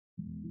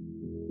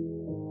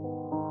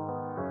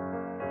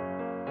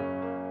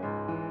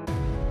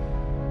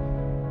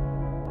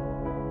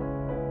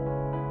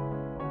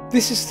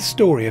This is the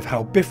story of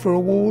how Biffa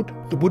Award,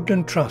 the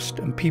Woodland Trust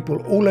and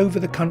people all over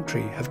the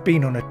country have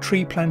been on a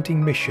tree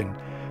planting mission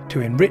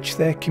to enrich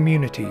their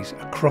communities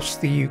across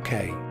the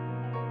UK.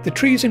 The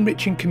Trees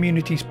Enriching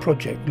Communities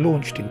project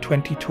launched in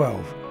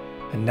 2012,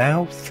 and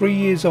now, 3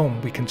 years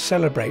on, we can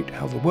celebrate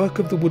how the work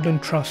of the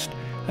Woodland Trust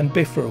and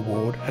Biffa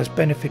Award has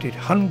benefited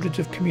hundreds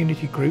of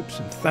community groups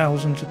and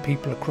thousands of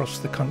people across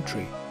the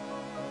country,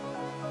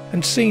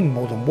 and seen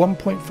more than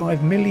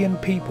 1.5 million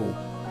people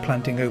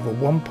planting over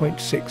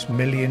 1.6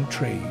 million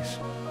trees.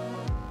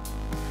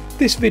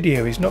 This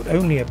video is not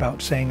only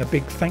about saying a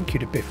big thank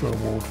you to Biffa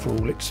Award for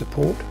all its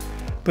support,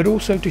 but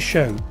also to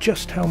show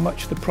just how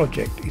much the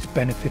project is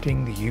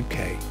benefiting the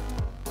UK.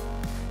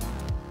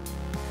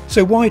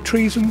 So why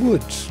trees and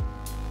woods?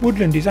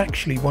 Woodland is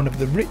actually one of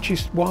the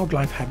richest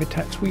wildlife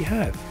habitats we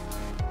have,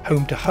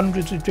 home to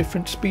hundreds of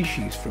different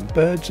species from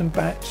birds and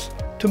bats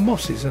to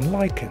mosses and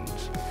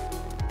lichens.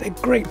 They're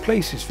great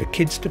places for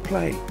kids to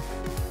play,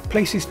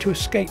 places to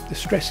escape the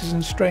stresses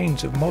and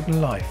strains of modern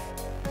life,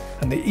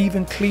 and they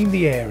even clean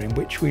the air in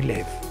which we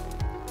live.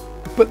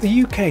 But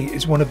the UK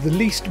is one of the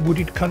least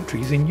wooded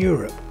countries in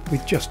Europe,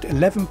 with just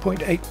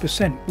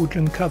 11.8%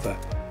 woodland cover,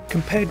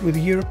 compared with a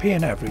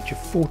European average of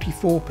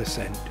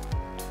 44%.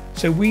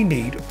 So we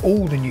need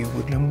all the new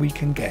woodland we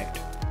can get.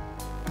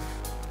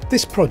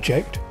 This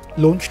project,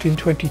 launched in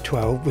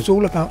 2012, was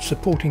all about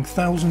supporting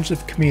thousands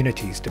of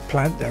communities to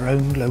plant their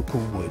own local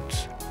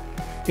woods.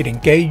 It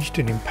engaged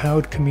and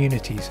empowered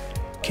communities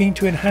keen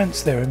to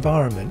enhance their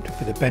environment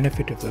for the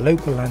benefit of the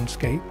local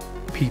landscape,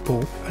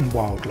 people and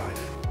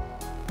wildlife.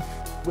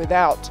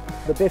 Without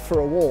the Biffa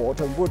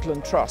Award and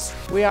Woodland Trust,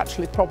 we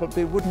actually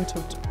probably wouldn't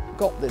have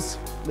got this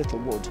little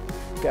wood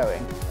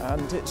going,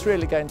 and it's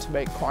really going to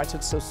make quite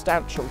a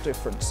substantial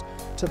difference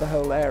to the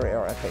whole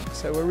area, I think,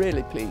 so we're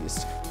really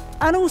pleased.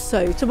 And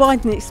also to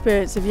widen the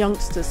experience of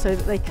youngsters so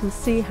that they can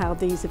see how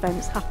these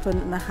events happen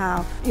and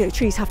how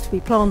trees have to be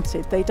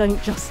planted. They don't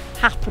just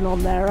happen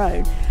on their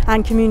own,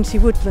 and community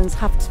woodlands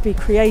have to be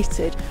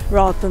created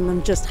rather than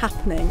them just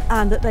happening,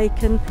 and that they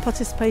can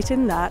participate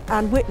in that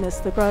and witness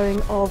the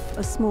growing of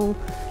a small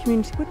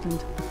community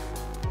woodland.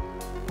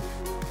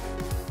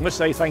 I must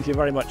say thank you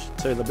very much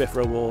to the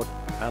Biffa Award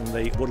and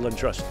the Woodland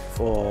Trust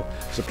for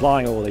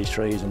supplying all these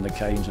trees and the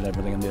canes and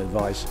everything and the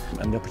advice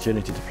and the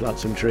opportunity to plant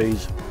some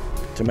trees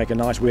to make a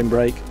nice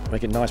windbreak,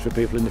 make it nice for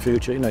people in the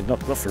future.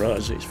 Not for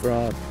us, it's for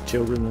our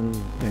children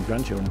and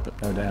grandchildren, but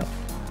no doubt.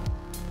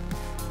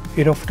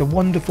 It offered a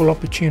wonderful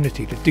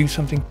opportunity to do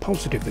something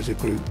positive as a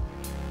group,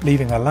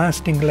 leaving a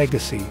lasting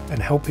legacy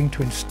and helping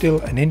to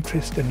instill an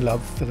interest and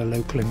love for the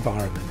local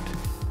environment.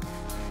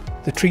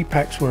 The tree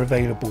packs were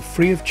available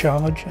free of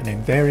charge and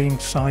in varying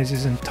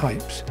sizes and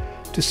types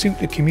to suit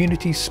the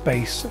community's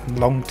space and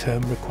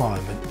long-term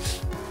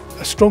requirements.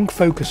 A strong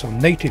focus on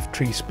native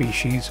tree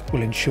species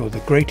will ensure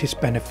the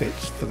greatest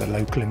benefits for the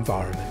local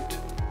environment.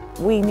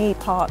 We need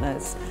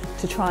partners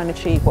to try and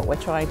achieve what we're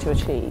trying to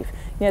achieve.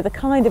 The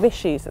kind of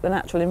issues that the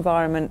natural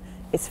environment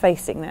is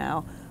facing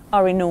now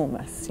are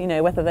enormous.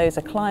 Whether those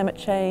are climate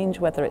change,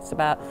 whether it's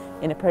about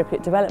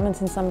inappropriate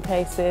development in some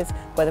cases,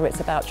 whether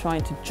it's about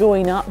trying to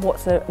join up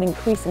what's an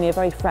increasingly a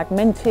very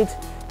fragmented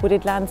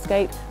wooded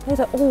landscape, those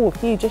are all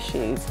huge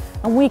issues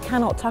and we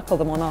cannot tackle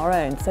them on our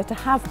own. So to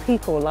have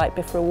people like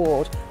Biffa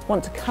Award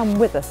want to come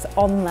with us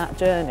on that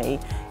journey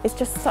is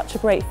just such a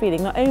great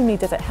feeling. Not only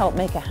does it help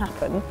make it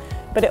happen,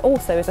 but it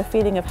also is a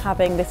feeling of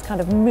having this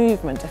kind of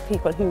movement of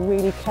people who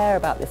really care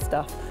about this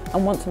stuff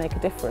and want to make a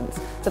difference.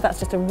 So that's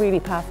just a really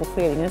powerful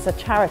feeling, and as a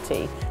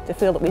charity to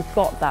feel that we've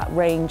got that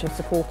range of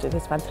supporters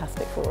is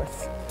fantastic for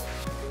us.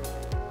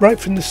 Right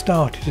from the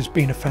start, it has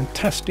been a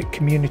fantastic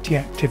community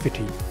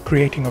activity,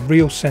 creating a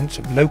real sense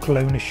of local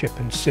ownership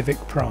and civic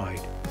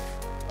pride.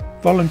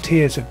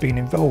 Volunteers have been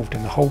involved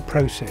in the whole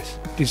process,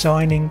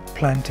 designing,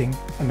 planting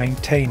and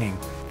maintaining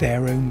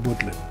their own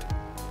woodland.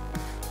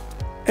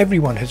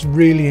 Everyone has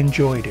really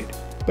enjoyed it,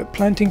 but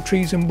planting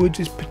trees and woods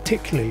is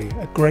particularly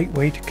a great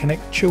way to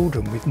connect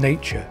children with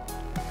nature.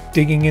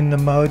 Digging in the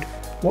mud,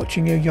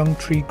 watching a young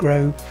tree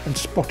grow and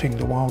spotting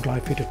the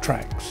wildlife it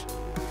attracts.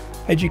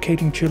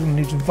 Educating children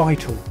is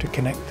vital to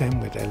connect them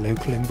with their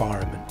local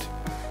environment.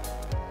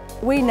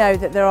 We know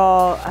that there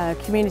are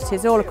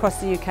communities all across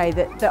the UK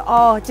that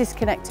are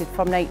disconnected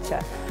from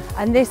nature,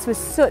 and this was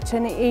such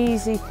an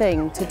easy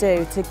thing to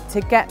do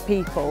to get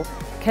people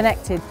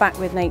connected back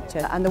with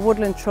nature. And the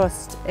Woodland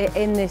Trust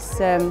in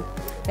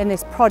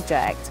this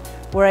project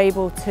were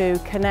able to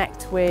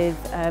connect with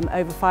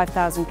over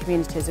 5,000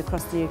 communities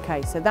across the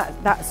UK. So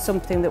that's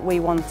something that we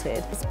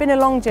wanted. It's been a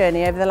long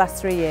journey over the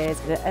last 3 years,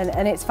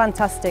 and it's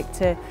fantastic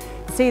to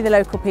see the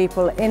local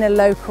people in a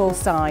local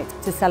site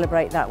to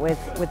celebrate that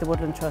with the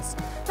Woodland Trust.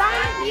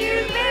 Thank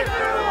you,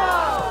 Biffa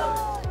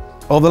Award!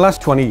 Over the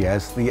last 20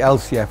 years, the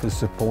LCF has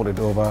supported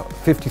over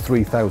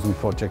 53,000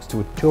 projects to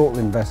a total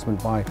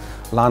investment by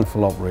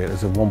landfill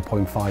operators of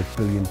 £1.5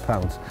 billion.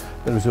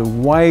 There is a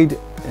wide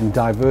and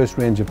diverse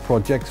range of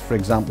projects, for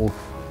example,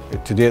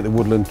 To date, the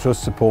Woodland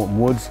Trust supporting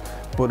woods,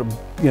 but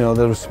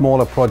there are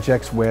smaller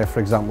projects where, for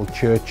example,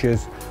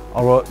 churches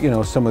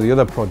or some of the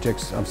other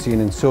projects I've seen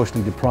in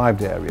socially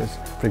deprived areas,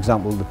 for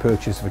example, the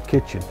purchase of a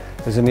kitchen,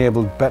 has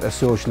enabled better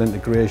social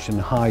integration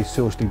in high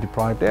socially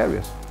deprived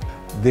areas.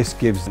 This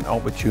gives an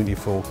opportunity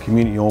for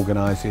community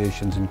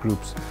organisations and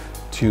groups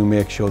to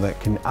make sure they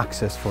can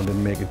access funding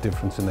and make a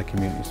difference in their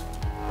communities.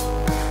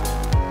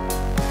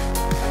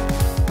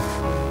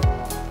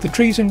 The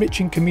Trees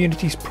Enriching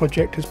Communities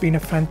project has been a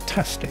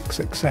fantastic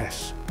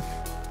success.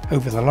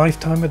 Over the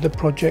lifetime of the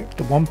project,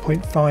 the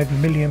 £1.5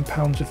 million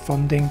of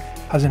funding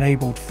has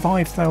enabled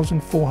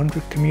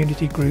 5,400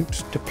 community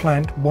groups to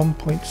plant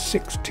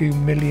 1.62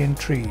 million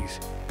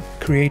trees,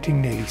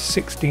 creating nearly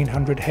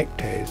 1,600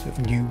 hectares of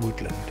new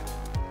woodland.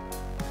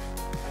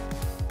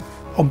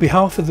 On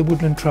behalf of the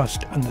Woodland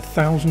Trust and the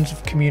thousands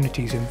of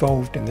communities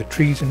involved in the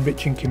Trees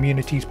Enriching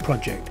Communities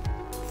project,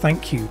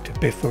 thank you to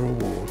Biffa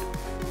Award.